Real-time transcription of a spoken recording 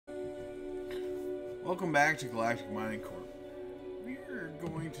Welcome back to Galactic Mining Corp. We are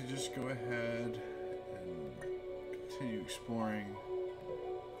going to just go ahead and continue exploring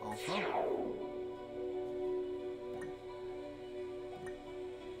Alpha.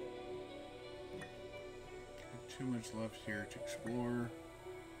 Not too much left here to explore.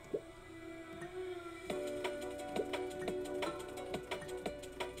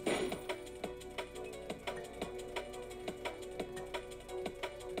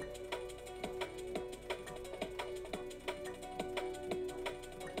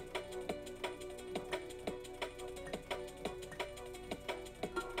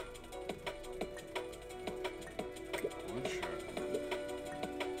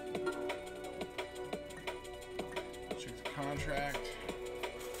 Contract,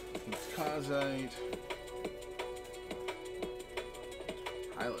 Kazite,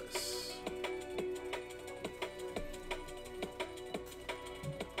 Hylas.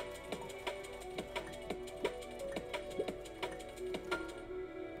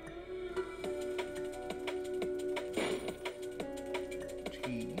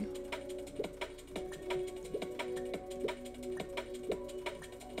 T.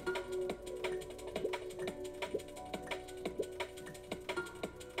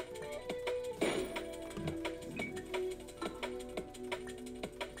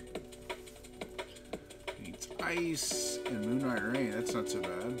 Ice and Moonlight Rain, that's not so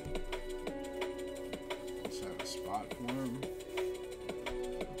bad. Let's have a spot for him.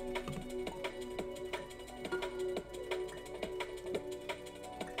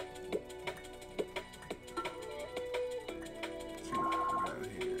 Let's see what we got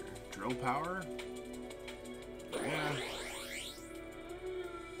here. Drill power? Yeah.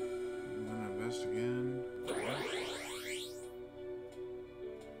 I'm gonna invest again.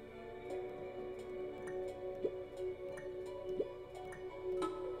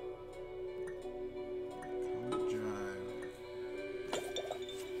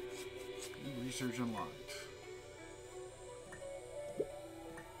 Research unlocked.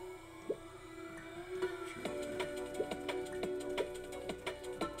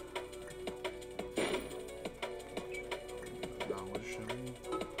 Knowledge shovel.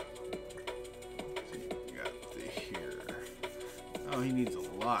 See, we got the here. Oh, he needs a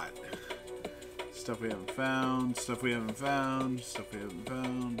lot. Stuff we haven't found, stuff we haven't found, stuff we haven't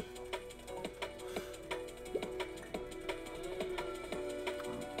found.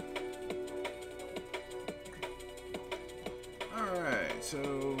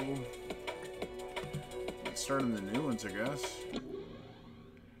 So, let's start on the new ones, I guess.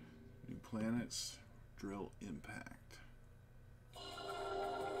 New planets, drill impact.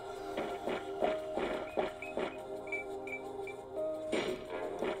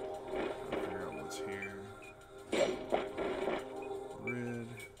 Figure out what's here. Red.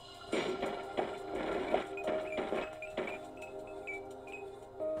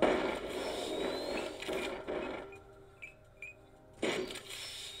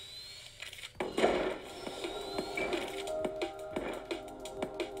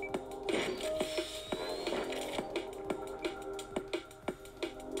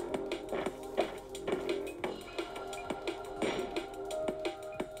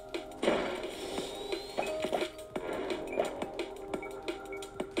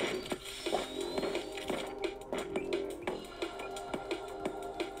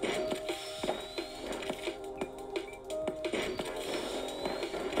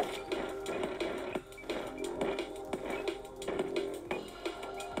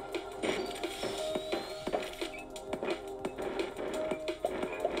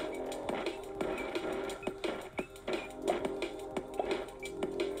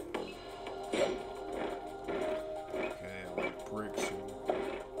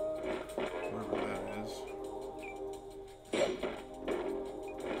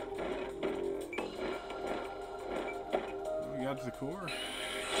 To the core.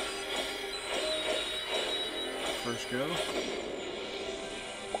 First go.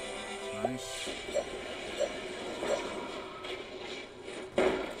 Nice. Go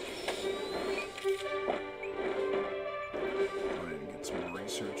ahead and get some more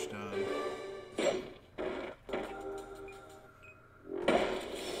research done.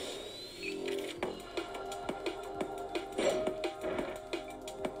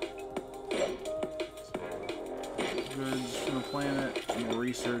 Goods from the planet, more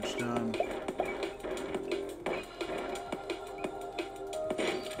research done.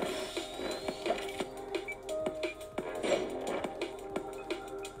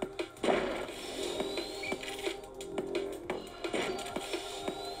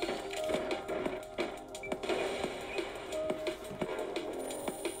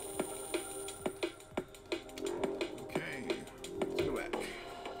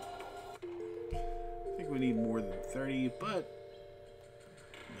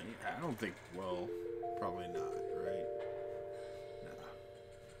 think, well, probably not, right?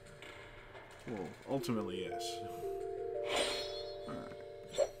 No. Well, ultimately, yes. Alright.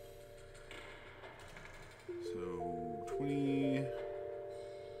 So, 20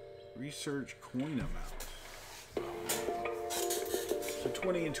 research coin amount. So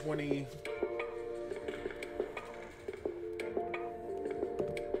 20 and 20.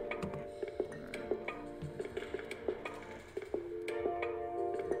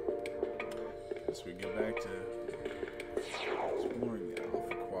 Guess we get back to exploring the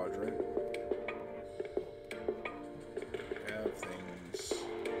Alpha Quadrant. Have things.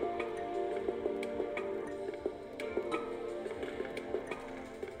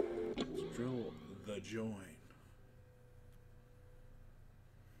 Let's drill the join.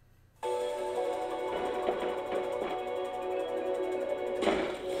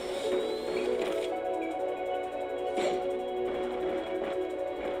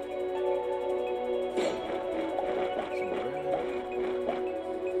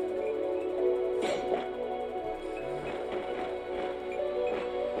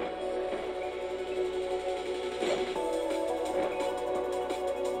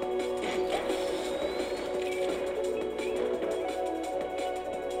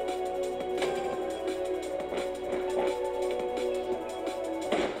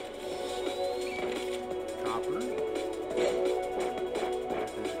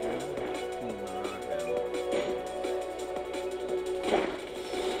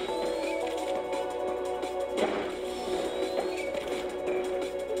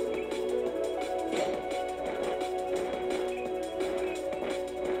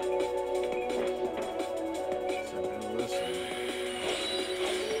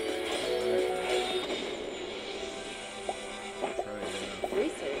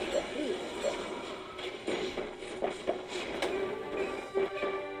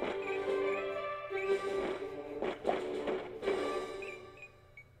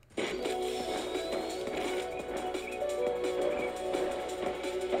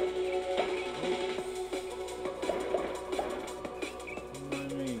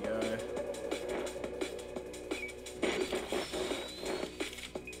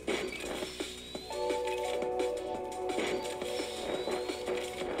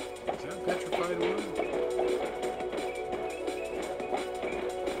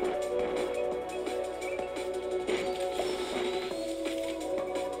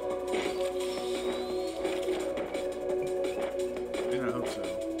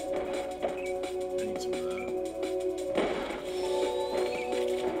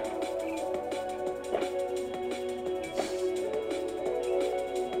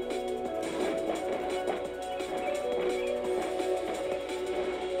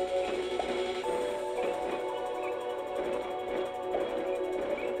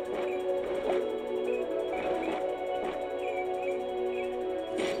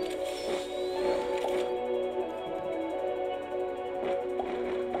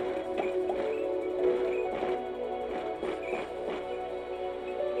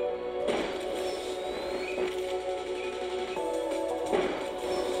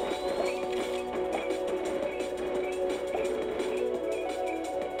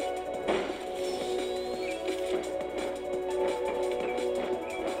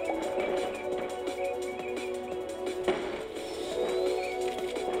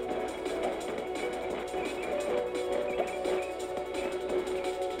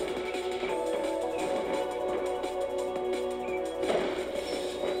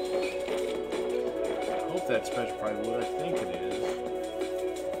 That's petrified wood, I think it is.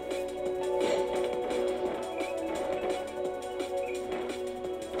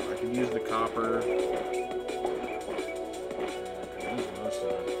 I can use the copper. I can use most of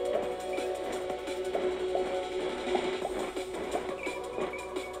it.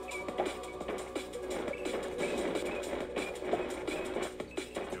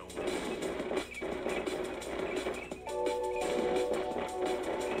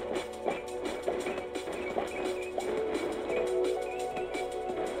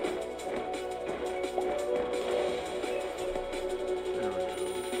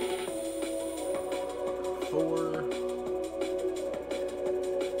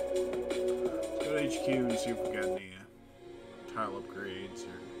 And see if we got any tile upgrades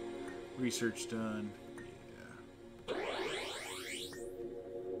or research done. Yeah.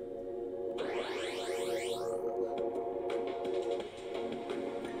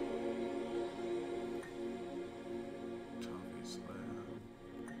 Toffee slab.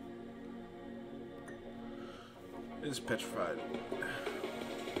 This is petrified.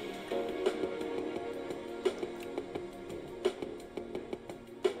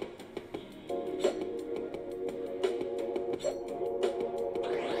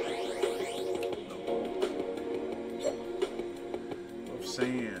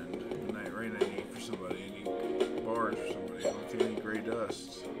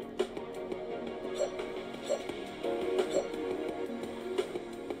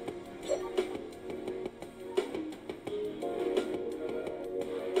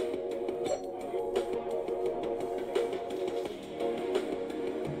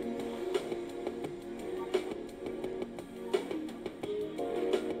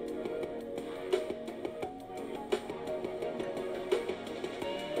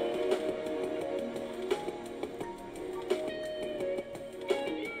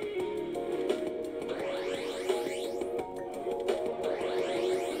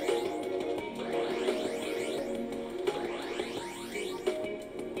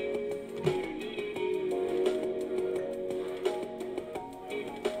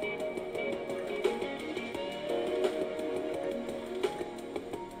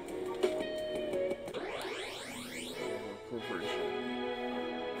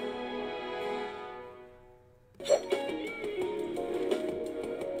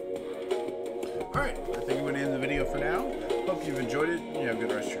 Alright, I think I'm going to end the video for now. Hope you've enjoyed it, and you have a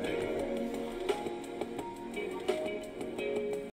good rest of your day.